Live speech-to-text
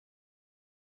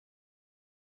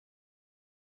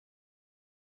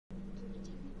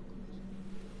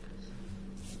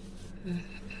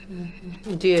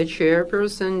Dear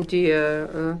Chairperson,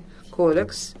 dear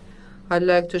colleagues, I'd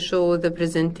like to show the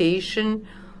presentation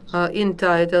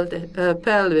entitled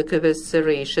Pelvic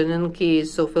Evisceration in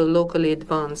Case of a Locally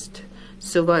Advanced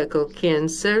Cervical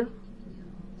Cancer.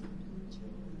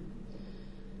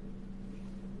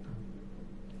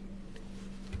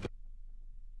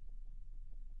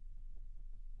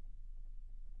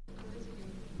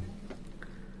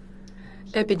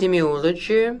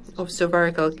 Epidemiology of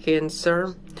cervical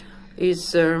cancer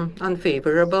is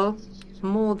unfavorable.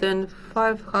 More than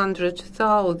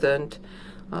 500,000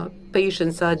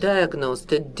 patients are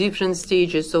diagnosed at different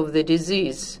stages of the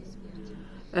disease.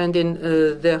 And in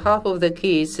the half of the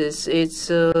cases, it's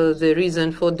the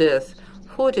reason for death.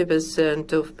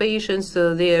 40% of patients,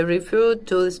 they are referred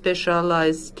to a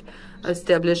specialized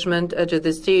establishment at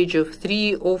the stage of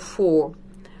 3 or 4.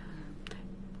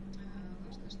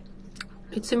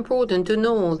 It's important to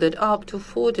know that up to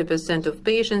 40% of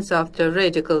patients after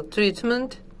radical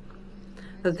treatment,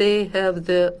 they have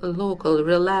the local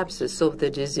relapses of the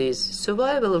disease.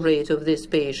 Survival rate of these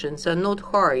patients are not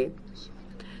high.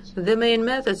 The main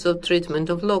methods of treatment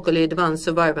of locally advanced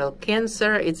cervical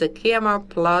cancer is a chemo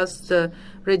plus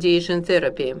radiation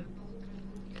therapy.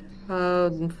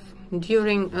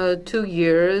 During 2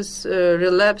 years,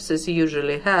 relapses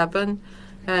usually happen,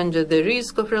 and the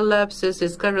risk of relapses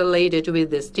is correlated with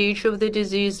the stage of the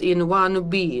disease in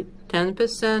 1B,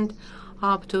 10%,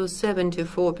 up to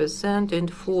 74% in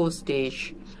 4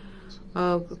 stage.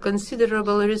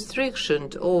 Considerable restriction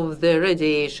of the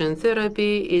radiation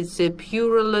therapy is a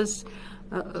purulent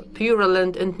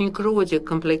and necrotic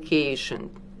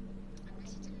complication.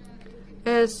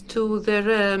 As to the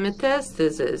rare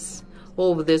metastasis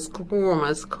of the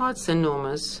squamous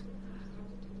carcinomas,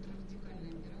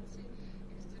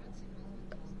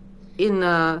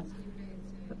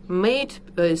 made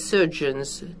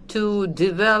surgeons to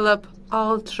develop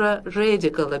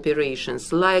ultra-radical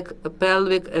operations like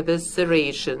pelvic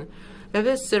evisceration.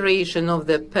 Evisceration of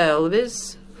the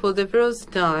pelvis for the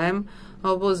first time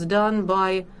was done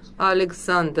by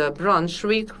Alexander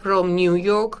Brunswick from New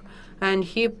York, and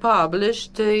he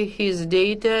published his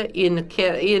data in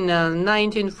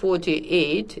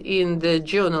 1948 in the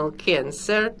journal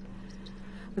Cancer.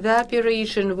 The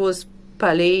operation was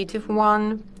palliative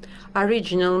one.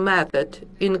 Original method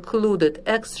included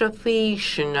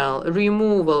extrafascial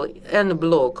removal en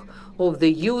bloc of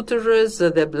the uterus,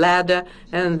 the bladder,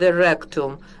 and the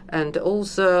rectum, and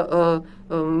also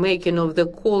making of the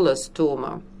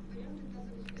colostoma.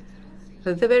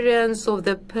 The variants of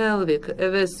the pelvic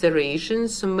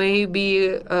eviscerations may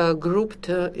be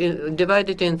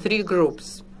divided in 3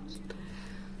 groups.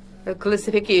 A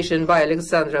classification by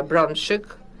Alexandra Brunswick.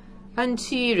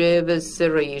 Anterior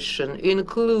evisceration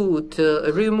include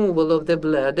removal of the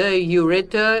bladder,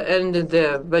 ureter, and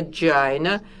the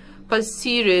vagina.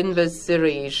 Posterior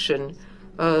evisceration,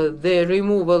 the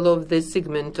removal of the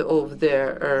segment of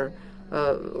the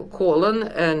colon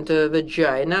and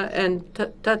vagina, and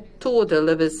total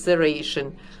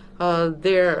evisceration,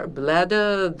 their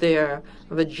bladder, their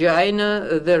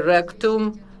vagina, the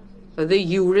rectum, the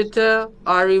ureter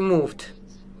are removed.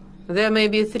 There may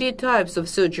be 3 types of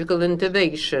surgical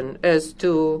intervention as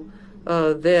to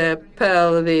the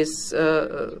pelvis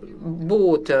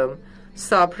bottom: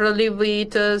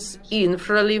 supralevatus,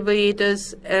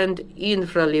 infralevatus, and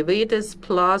infralevatus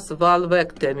plus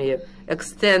valvectomy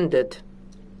extended.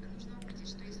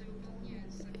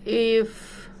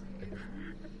 If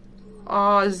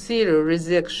R0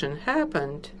 resection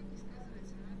happened,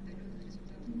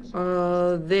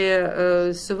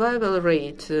 their survival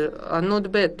rate are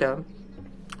not better.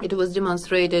 It was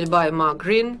demonstrated by Mark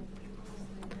Green,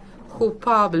 who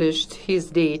published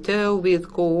his data with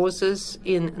courses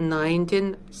in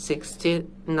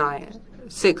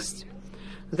 1966.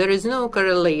 There is no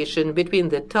correlation between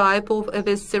the type of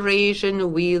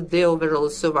evisceration with the overall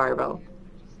survival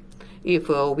if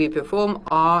we perform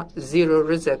R0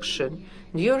 resection.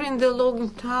 During the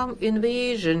long-term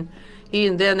invasion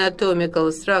in the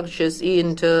anatomical structures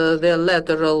into the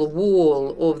lateral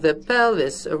wall of the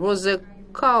pelvis was a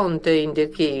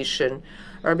counterindication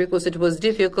because it was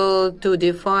difficult to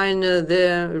define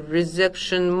the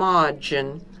resection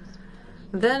margin.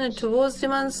 Then it was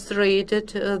demonstrated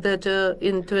that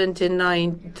in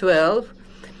 2012,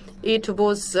 it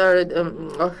was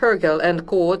Hergel and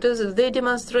Cortes, they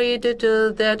demonstrated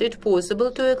that it's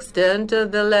possible to extend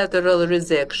the lateral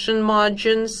resection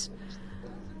margins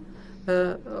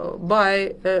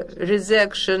by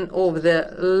resection of the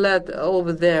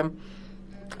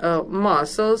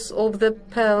muscles of the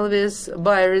pelvis,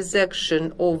 by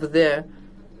resection of the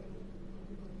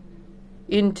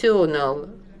internal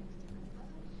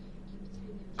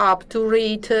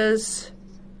obturatus,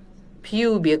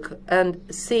 pubic, and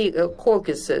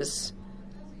caucasus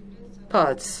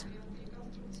parts.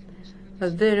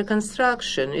 The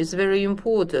reconstruction is very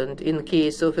important in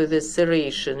case of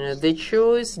evisceration. The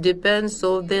choice depends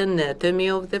on the anatomy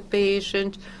of the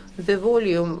patient, the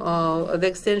volume, the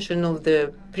extension of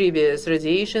the previous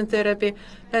radiation therapy,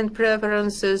 and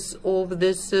preferences of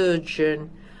the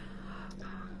surgeon.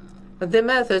 The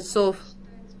methods of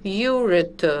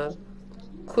ureter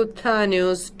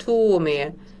cutaneous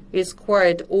stomy is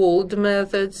quite old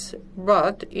methods,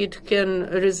 but it can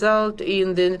result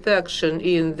in the infection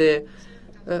in the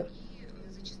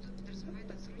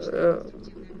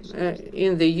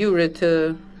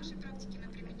ureter,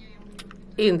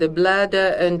 in the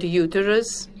bladder and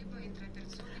uterus.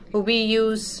 We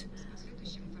use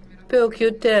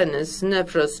percutaneous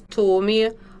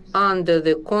nephrostomy under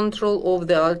the control of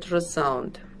the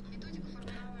ultrasound.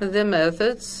 The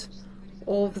methods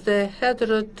of the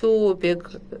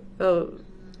heterotopic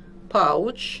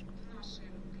pouch,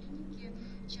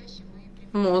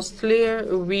 mostly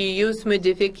we use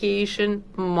modification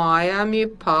Miami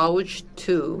pouch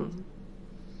 2,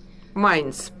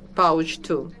 Mainz pouch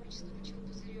 2.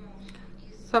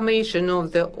 Formation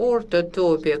of the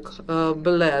orthotopic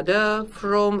bladder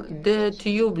from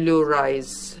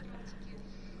detubularized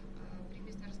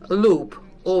loop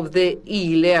of the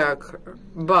iliac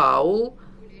bowel,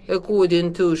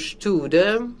 according to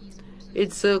Studer.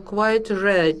 It's a quite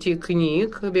rare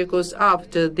technique, because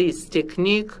after this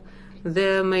technique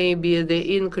there may be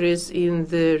the increase in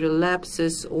the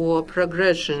relapses or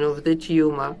progression of the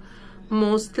tumor.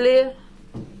 Mostly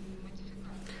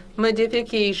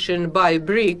modification by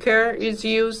breaker is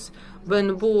used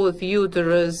when both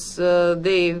uterus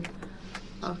they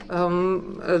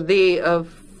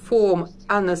form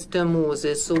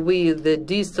anastomosis with the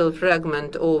distal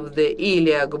fragment of the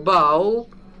iliac bowel.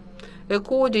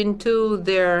 According to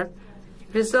their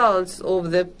results of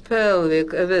the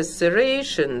pelvic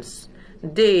eviscerations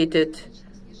dated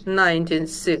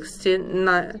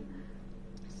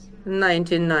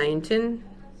 1919,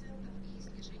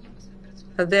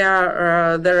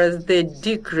 there is the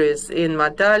decrease in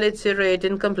mortality rate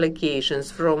and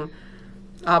complications from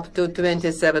up to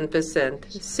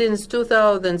 27%. Since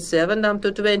 2007 up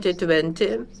to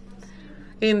 2020,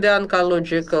 in the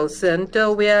oncological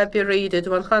center, we operated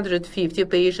 150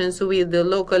 patients with the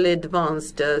locally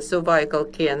advanced cervical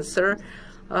cancer.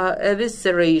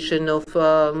 Evisceration of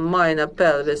minor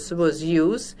pelvis was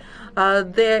used.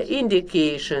 Their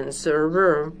indications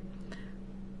were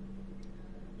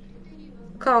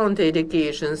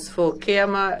counterindications for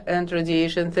chemo and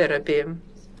radiation therapy.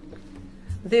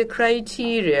 The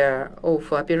criteria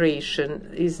of operation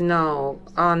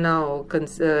are now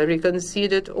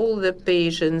reconsidered. All the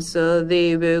patients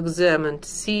they were examined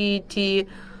CT,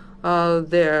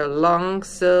 their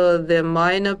lungs, the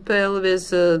minor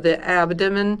pelvis, the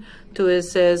abdomen, to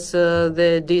assess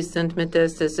the distant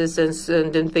metastasis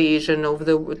and invasion of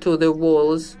to the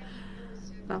walls.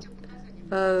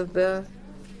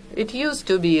 It used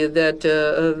to be that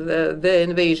the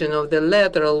invasion of the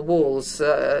lateral walls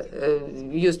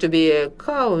used to be a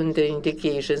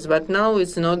counterindications, but now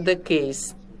it's not the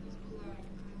case.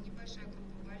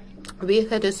 We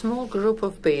had a small group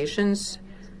of patients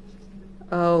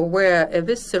where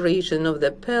evisceration of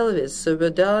the pelvis were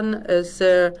done as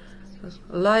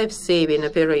life-saving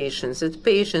operations. It's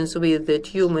patients with the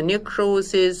tumor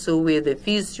necrosis, with the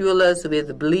fistulas,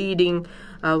 with bleeding,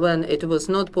 when it was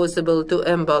not possible to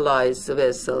embolize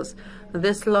vessels.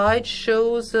 The slide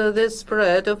shows the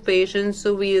spread of patients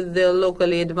with the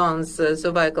locally advanced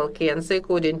cervical cancer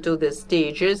according to the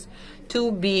stages.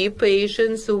 2B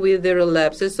patients with the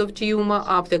relapses of tumor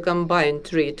after combined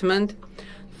treatment.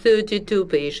 32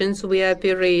 patients we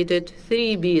operated.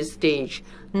 3B stage,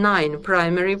 9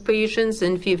 primary patients,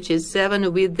 and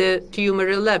 57 with the tumor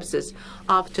relapses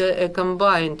after a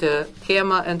combined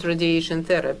chemo and radiation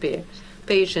therapy.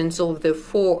 Patients of the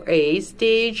 4A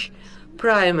stage,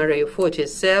 primary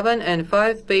 47, and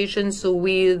 5 patients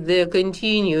with the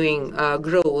continuing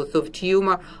growth of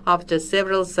tumor after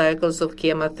several cycles of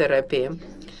chemotherapy.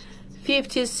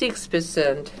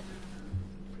 56%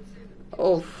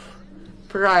 of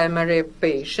primary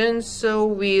patients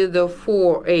with the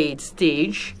 4A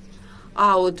stage.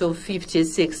 Out of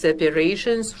 56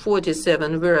 operations,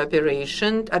 47 were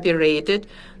operated.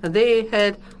 They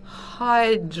had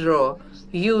hydrouterine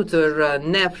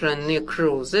nephron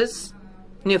necrosis,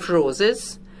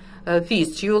 fistulas.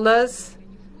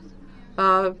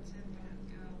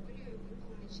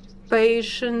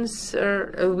 Patients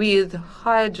with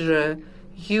hydrouterine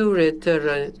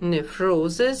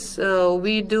nephrosis,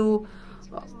 we do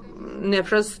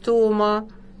nephrostomy,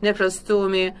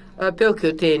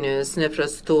 percutaneous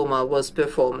nephrostoma was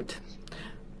performed.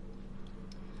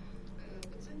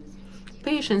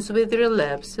 Patients with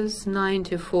relapses,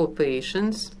 94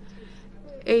 patients,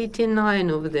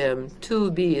 89 of them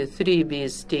 2B, 3B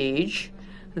stage.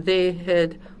 They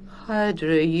had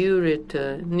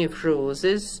hydroureter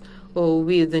nephrosis or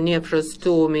with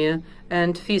nephrostomy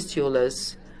and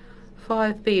fistulas.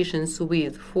 5 patients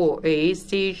with 4A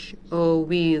stage or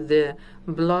with the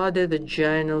bladder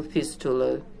vaginal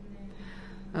fistula.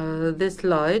 The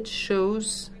slide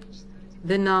shows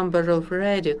the number of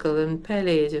radical and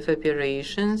palliative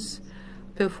operations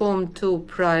performed to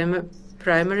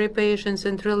primary patients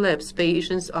and relapse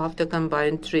patients after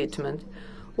combined treatment.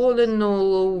 All in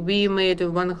all, we made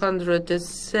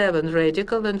 107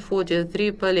 radical and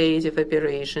 43 palliative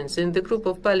operations. In the group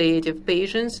of palliative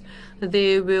patients,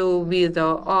 they were with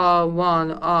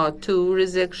R1, R2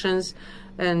 resections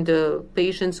and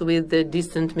patients with the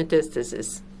distant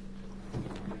metastasis.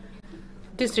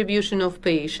 Distribution of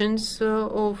patients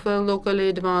of locally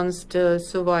advanced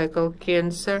cervical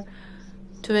cancer,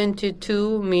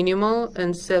 22 minimal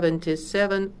and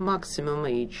 77 maximum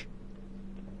age.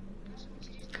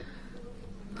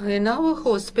 In our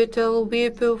hospital, we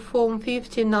perform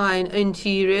 59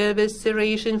 anterior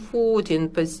evisceration, 14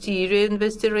 posterior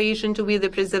evisceration with the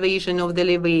preservation of the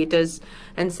levators,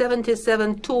 and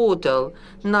 77 total,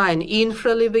 9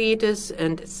 infralevators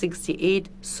and 68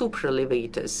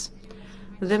 supralevators.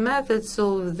 The methods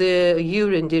of the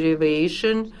urine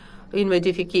derivation in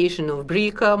modification of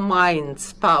BRCA,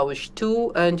 Mainz pouch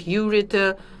 2, and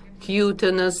ureter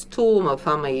cutaneous stoma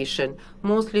formation.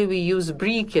 Mostly we use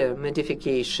BRCA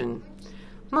modification.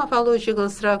 Morphological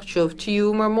structure of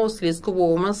tumor, mostly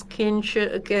squamous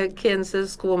cancer,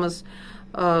 squamous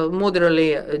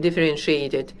moderately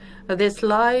differentiated. The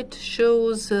slide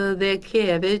shows the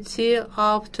cavity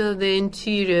after the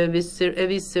anterior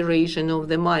evisceration of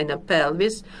the minor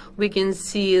pelvis. We can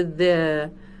see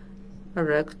the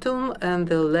rectum and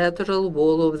the lateral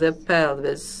wall of the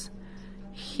pelvis.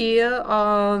 Here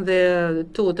are the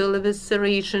total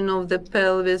evisceration of the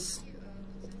pelvis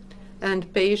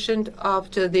and patient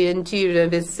after the anterior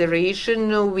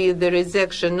evisceration with the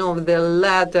resection of the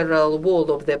lateral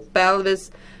wall of the pelvis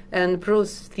and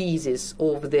prosthesis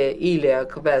of the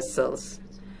iliac vessels.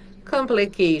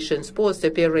 Complications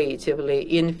postoperatively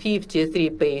in 53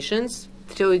 patients,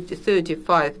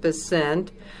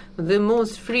 35%. The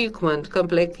most frequent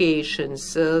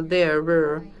complications there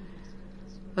were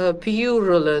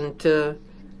purulent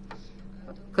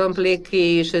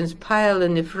complications,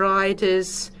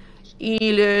 pyelonephritis,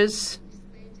 ears,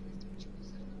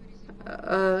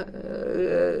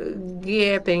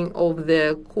 gapping of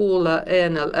the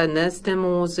colon-anal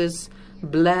anastomosis,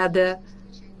 bladder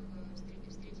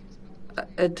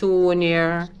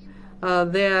atonia.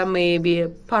 There may be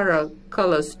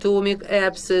paracolostomic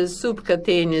abscess,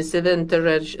 subcutaneous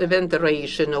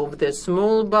eventuation of the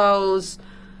small bowels,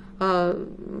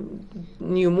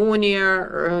 pneumonia,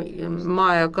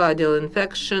 myocardial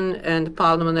infection, and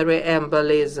pulmonary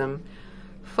embolism.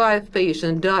 5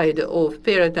 patients died of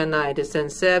peritonitis and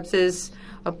sepsis,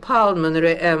 a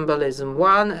pulmonary embolism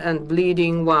 1, and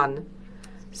bleeding 1.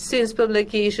 Since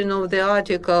publication of the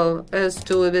article as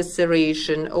to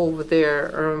evisceration of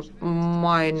their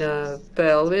minor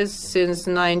pelvis since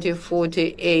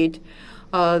 1948,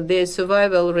 the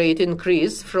survival rate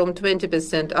increased from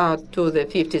 20% up to the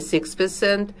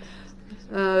 56%.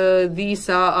 These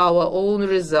are our own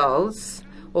results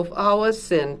of our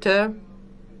center.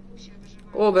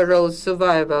 Overall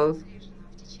survival,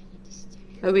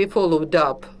 we followed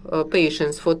up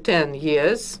patients for 10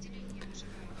 years.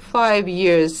 5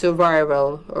 years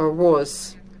survival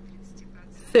was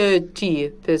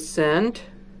 30%.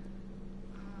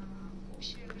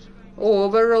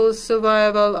 Overall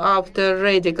survival after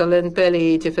radical and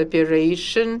palliative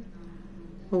operation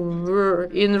were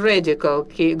in radical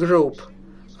group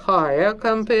higher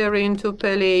comparing to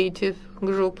palliative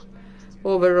group.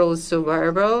 Overall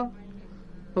survival,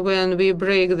 when we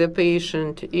break the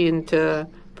patient into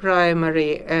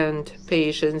primary and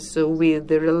patients with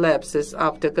the relapses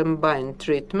after combined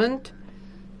treatment,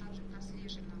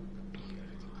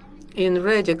 in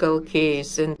radical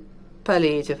case and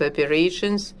palliative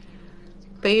operations,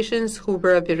 patients who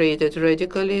were operated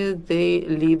radically, they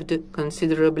lived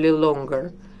considerably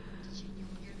longer.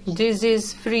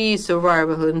 Disease-free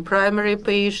survival in primary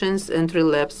patients and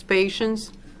relapse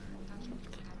patients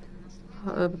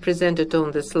presented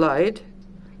on the slide,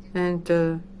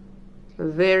 and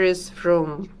varies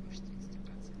from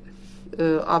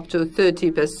up to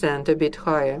 30%, a bit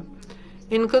higher.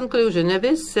 In conclusion,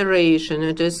 evisceration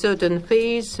at a certain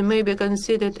phase may be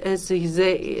considered as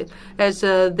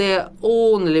their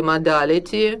only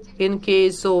modality in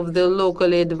case of the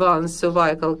locally advanced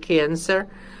cervical cancer.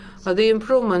 The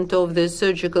improvement of the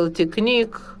surgical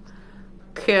technique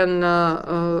can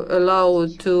allow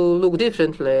to look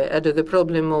differently at the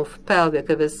problem of pelvic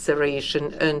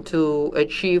evisceration and to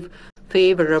achieve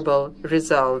favorable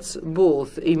results,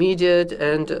 both immediate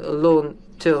and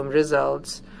long-term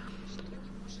results.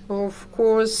 Of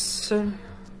course,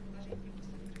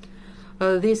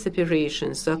 these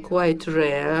operations are quite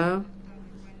rare,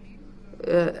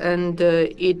 and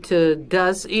it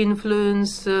does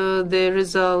influence the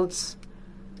results,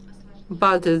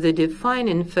 but the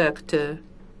defining factor,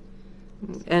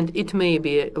 and it may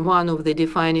be one of the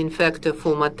defining factors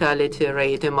for mortality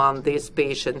rate among these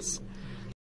patients.